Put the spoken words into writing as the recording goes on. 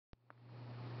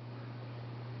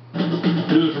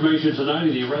New information tonight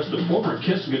in the arrest of former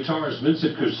KISS guitarist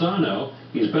Vincent Cusano.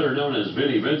 He's better known as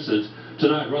Vinny Vincent.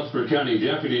 Tonight, Rutherford County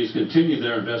deputies continued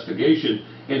their investigation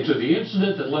into the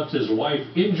incident that left his wife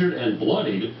injured and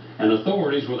bloodied, and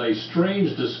authorities with a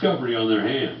strange discovery on their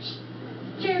hands.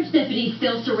 Sheriff's deputies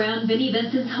still surround Vinny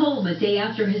Vincent's home a day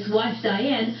after his wife,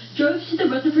 Diane, drove to the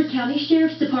Rutherford County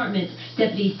Sheriff's Department.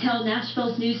 Deputies tell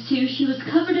Nashville's News 2 she was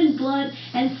covered in blood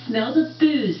and smelled of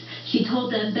booze. She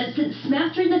told them Vincent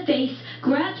smacked her in the face,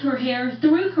 grabbed her hair,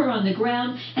 threw her on the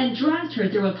ground, and dragged her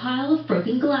through a pile of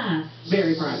broken glass.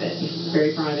 Very private,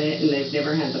 and they've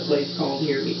never had the police called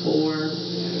here before,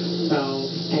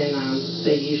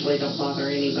 they usually don't bother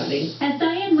anybody. As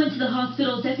Diane went to the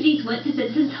hospital, deputies went to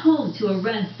Vincent's home to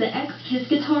arrest the ex-KISS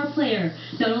guitar player.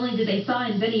 Not only did they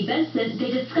find Vinny Vincent,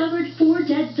 they discovered 4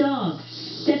 dead dogs.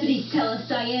 Deputies tell us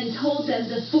Diane told them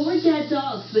the 4 dead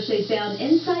dogs, which they found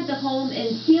inside the home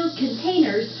in sealed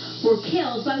containers, were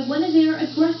killed by one of their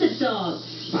aggressive dogs.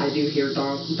 I do hear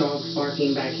dogs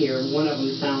barking back here. One of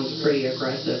them sounds pretty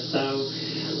aggressive, so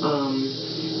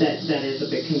that is a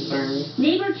big concern.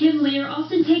 Neighbor Kim Lear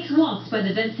often takes walks by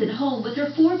the Vincent home with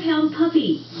her 4-pound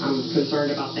puppy. I'm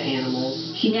concerned about the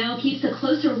animals. She now keeps a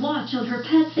closer watch on her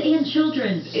pets and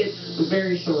children. It's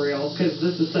very surreal because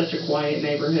this is such a quiet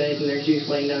neighborhood and there's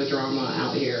usually no drama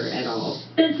out here at all.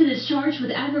 Vincent is charged with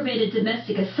aggravated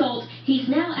domestic assault. He's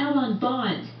now out on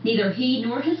bond. Neither he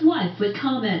nor his wife would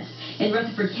comment. In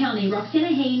Rutherford County,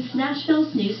 Roxana Haynes,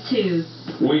 Nashville's News 2.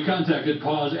 We contacted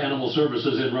Paws Animal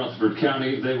Services in Rutherford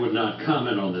County. They would not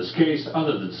comment on this case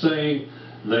other than saying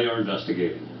they are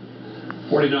investigating.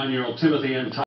 49-year-old Timothy N.